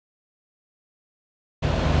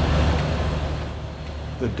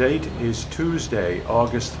The date is Tuesday,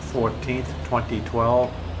 August 14th,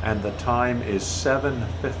 2012, and the time is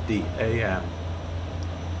 7:50 a.m.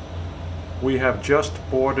 We have just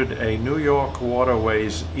boarded a New York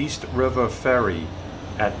Waterways East River ferry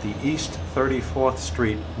at the East 34th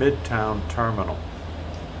Street Midtown terminal.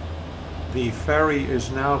 The ferry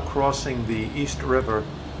is now crossing the East River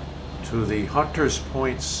to the Hunters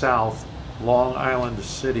Point South Long Island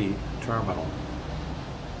City terminal.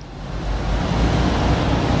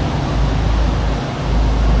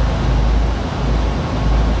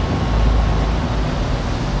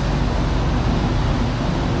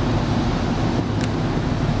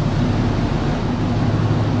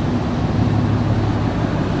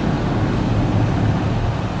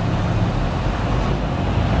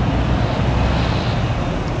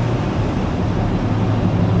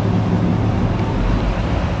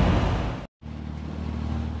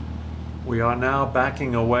 We are now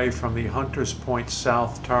backing away from the Hunters Point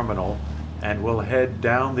South terminal and will head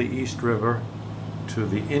down the East River to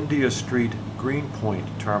the India Street Greenpoint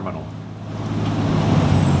terminal.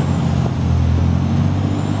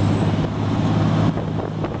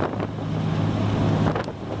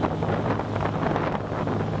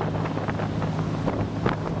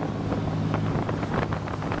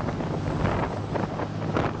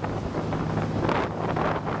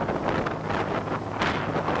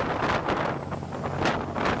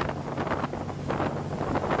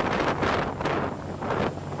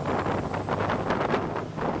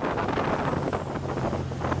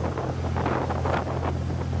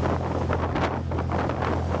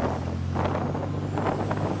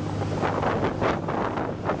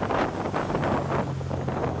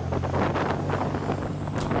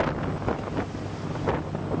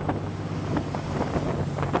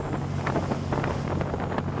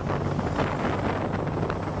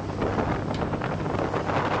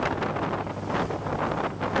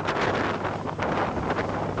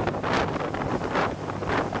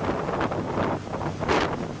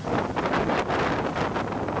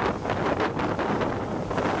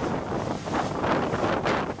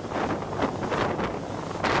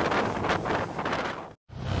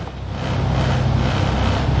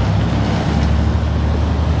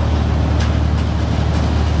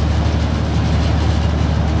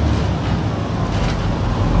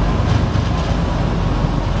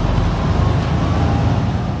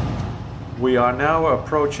 We are now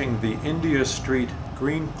approaching the India Street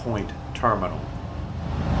Greenpoint terminal.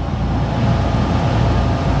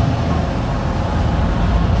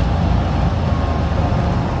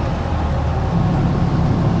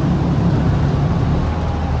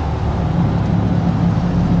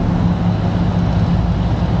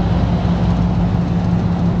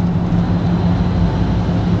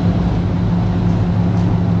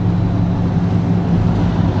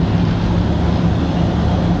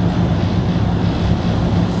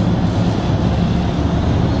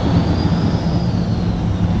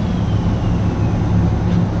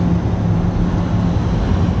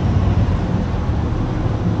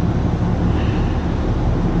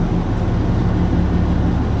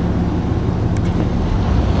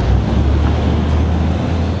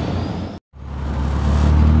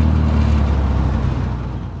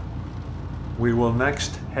 We will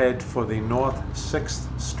next head for the North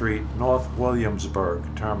 6th Street, North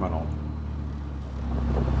Williamsburg terminal.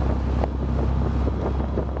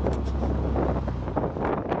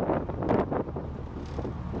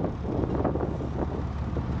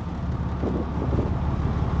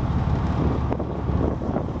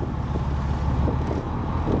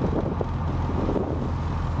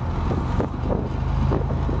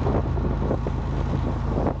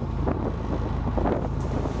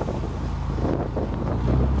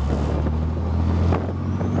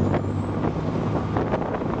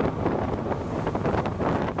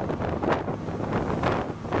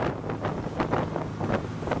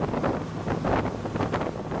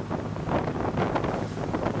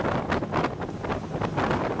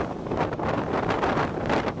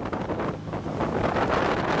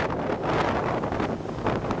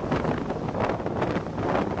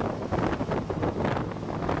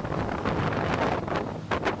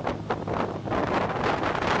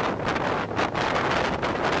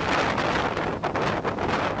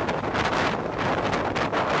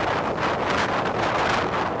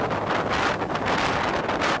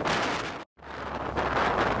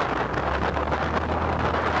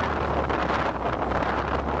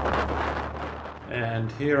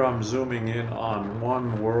 And here I'm zooming in on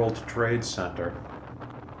One World Trade Center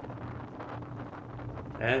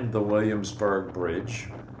and the Williamsburg Bridge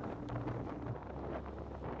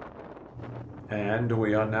And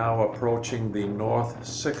we are now approaching the North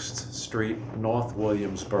 6th Street, North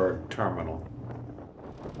Williamsburg Terminal.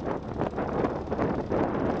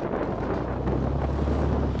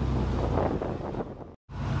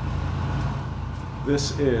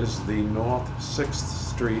 This is the North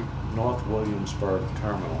 6th Street, North Williamsburg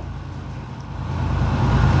Terminal.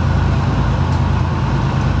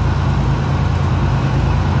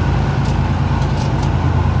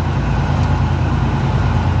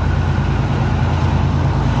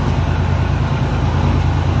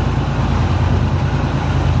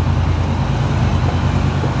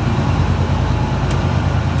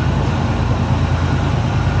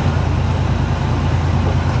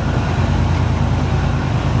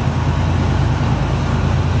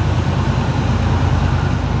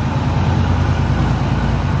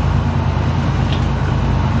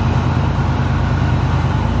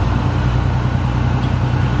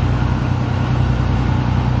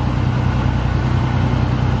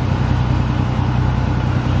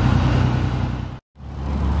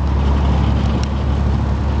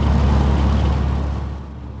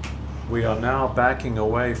 We are now backing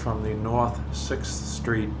away from the North 6th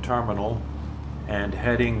Street Terminal and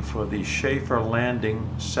heading for the Schaefer Landing,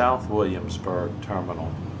 South Williamsburg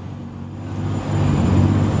Terminal.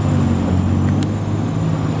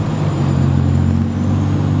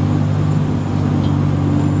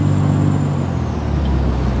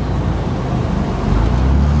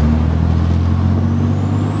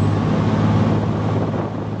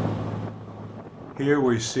 Here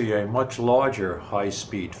we see a much larger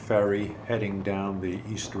high-speed ferry heading down the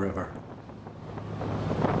East River.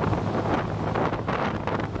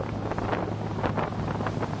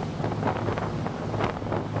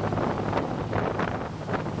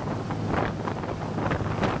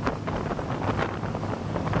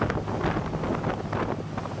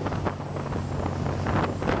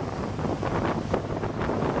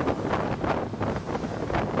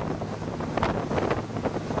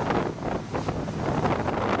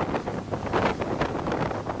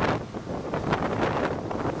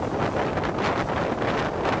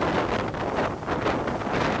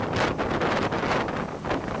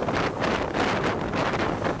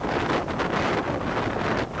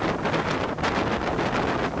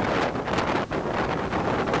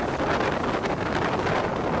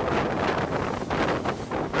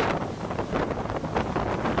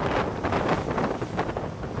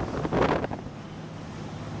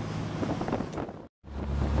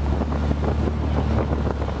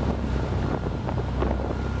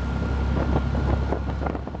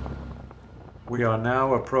 We are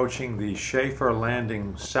now approaching the Schaefer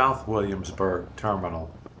Landing, South Williamsburg Terminal.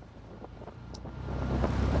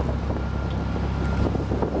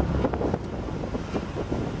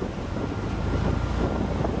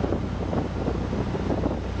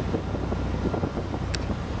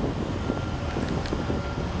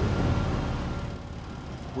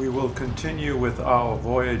 We will continue with our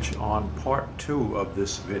voyage on part 2 of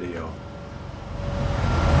this video.